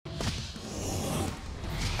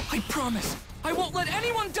I promise, I won't let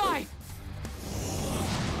anyone die!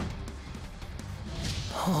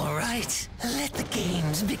 All right, let the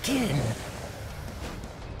games begin.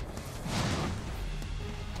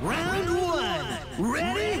 Round one,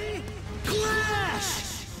 ready?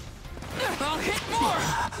 Clash! I'll hit more!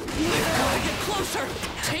 I've gotta get closer!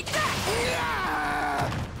 Take that!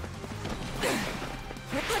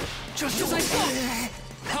 Just as I thought!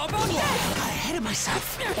 How about that? I got ahead of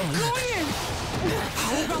myself. Going in!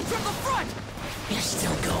 How about from the front? You're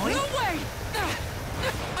still going? No way!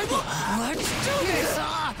 I won't! Let's do this!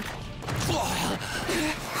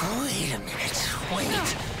 Wait a minute, wait.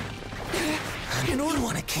 In order You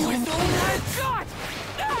want to kill me? with all I've got!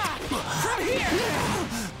 From here!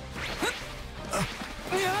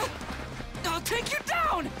 I'll take you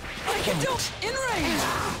down! I can do it in range!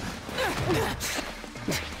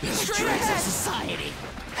 Straight ahead! Society.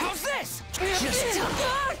 How's this? Just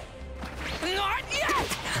Not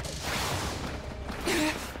yet!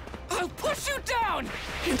 I'll push you down!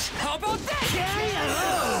 How about that?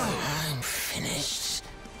 I'm finished.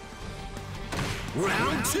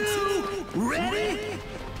 Round two, ready?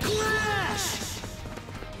 Clash!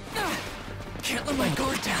 Can't let my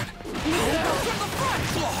guard down. How about from the front?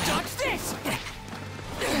 Dodge this!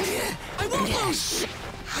 I won't lose!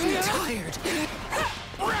 I'm tired.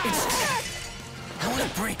 I want to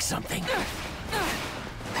break something.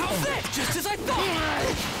 How's that? Just as I thought!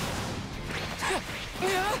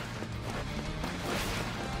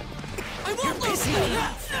 I won't lose! Pissing me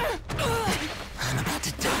off. I'm about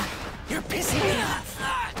to die. You're pissing me off.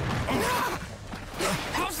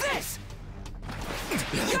 How's this?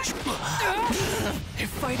 If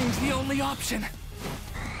fighting's the only option.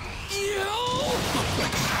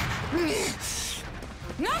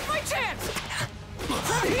 Not my chance!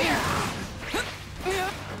 From here!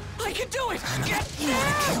 I can do it! You want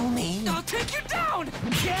to kill me? I'll take you down!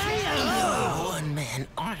 One-man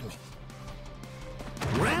army.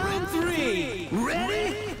 Round three,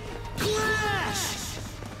 ready? Clash!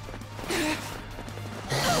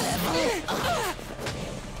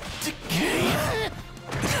 Decay!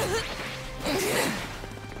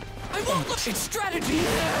 I won't look at strategy!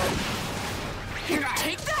 Here,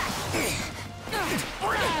 take that!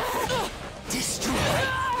 Destroy.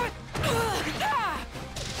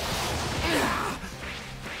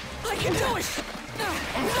 I can do it!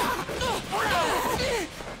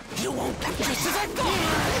 You won't Just as I thought!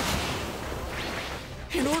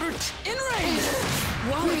 In order to... In range!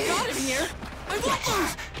 While I got him here, I won't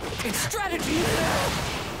lose! It's strategy!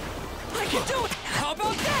 I can do it! How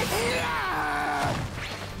about that?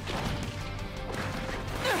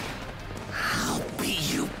 I'll beat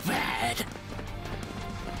you bad.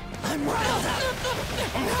 I'm riled up.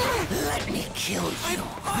 Let me kill you,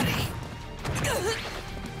 buddy.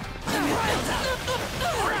 I'm riled up.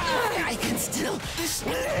 I can still...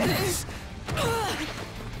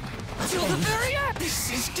 Till the very end!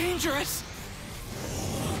 This is dangerous!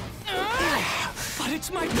 But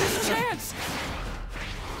it's my best chance!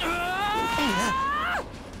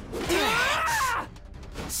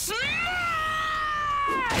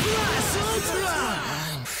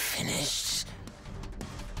 I'm finished.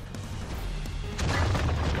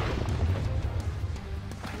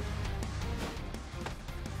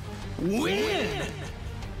 Win!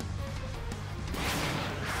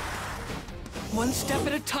 One step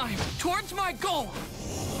at a time, towards my goal!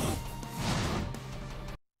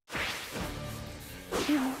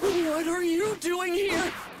 What are you doing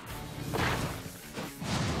here?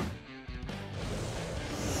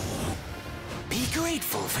 Be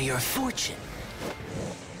grateful for your fortune.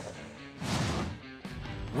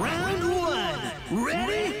 Round one,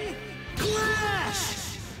 ready?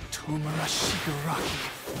 Clash! Tomura Shigaraki.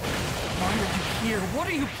 Why are you here? What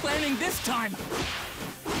are you planning this time?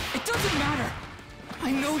 It doesn't matter.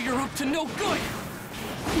 I know you're up to no good.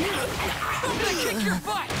 I'm gonna kick your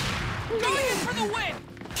butt. Going in for the win.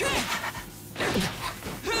 Kick.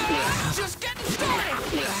 Just getting started.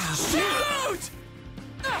 Shoot!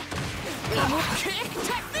 Kick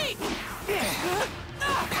technique.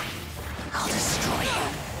 I'll destroy you.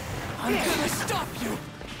 I'm gonna stop you.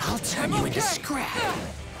 I'll turn you into scrap.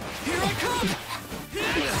 Here I come.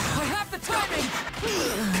 I have the timing.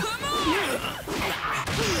 Come on.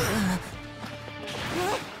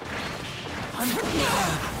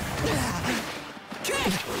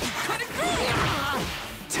 Kick! Cut it through!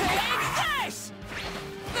 Take this!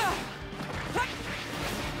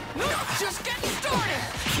 Just getting started!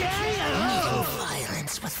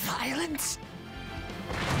 Violence with violence.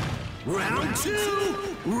 Round two,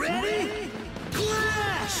 ready?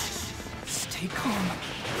 Clash! Stay calm.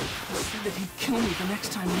 He said that he'd kill me the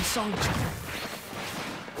next time we saw each other.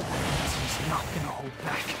 not gonna hold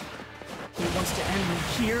back. He wants to end me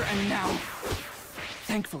here and now.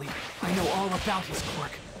 Thankfully, I know all about his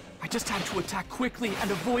quirk. I just have to attack quickly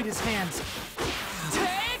and avoid his hands.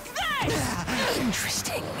 Take this!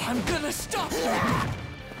 Interesting. I'm gonna stop you!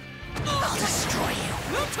 I'll destroy you.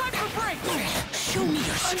 No time for breaks! Show me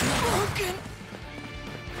your I'm strength. broken!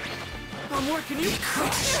 I'm working you.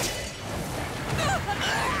 Crushed.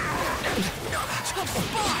 Tough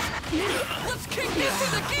spot! Let's kick this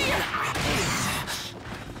into gear!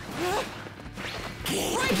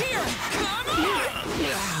 Right here! Come on!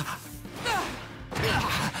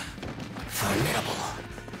 Formidable.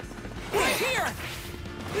 Right here!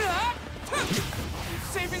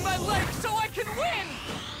 Saving my legs so I can win!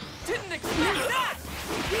 Didn't expect that!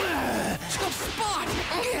 Tough spot!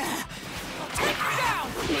 Take me down!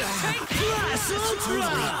 Take Class Ultra!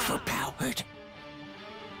 Overpowered.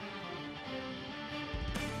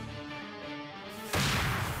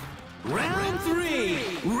 Round 3!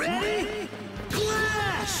 Ready?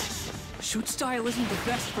 Clash! Shoot style isn't the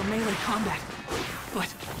best for melee combat,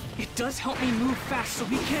 but it does help me move fast so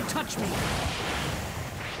he can't touch me.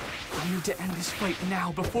 I need to end this fight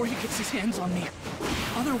now before he gets his hands on me.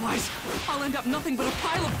 Otherwise, I'll end up nothing but a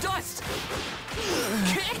pile of dust.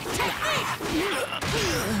 Kick technique!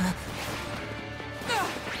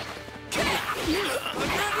 Kick! I'm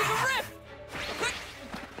ready to rip!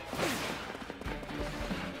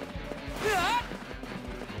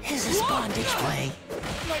 Is this bondage play?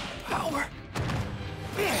 My power!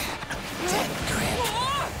 Dead grip.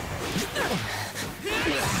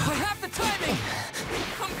 I have the timing!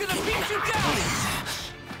 I'm gonna beat you down!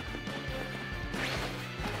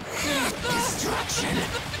 Destruction.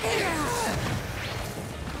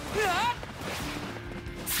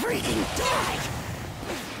 Freaking die!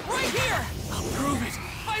 Right here! I'll prove it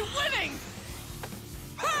by winning!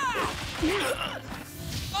 Ha!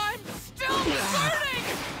 I'm still burning!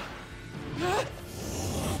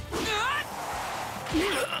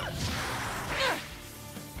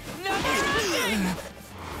 Never ending!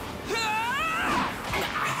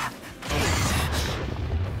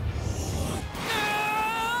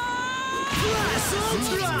 Class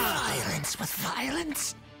Ultra! Violence with violence?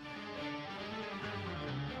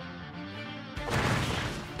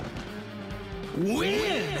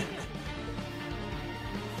 Win!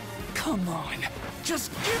 Come on,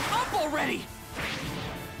 just give up already!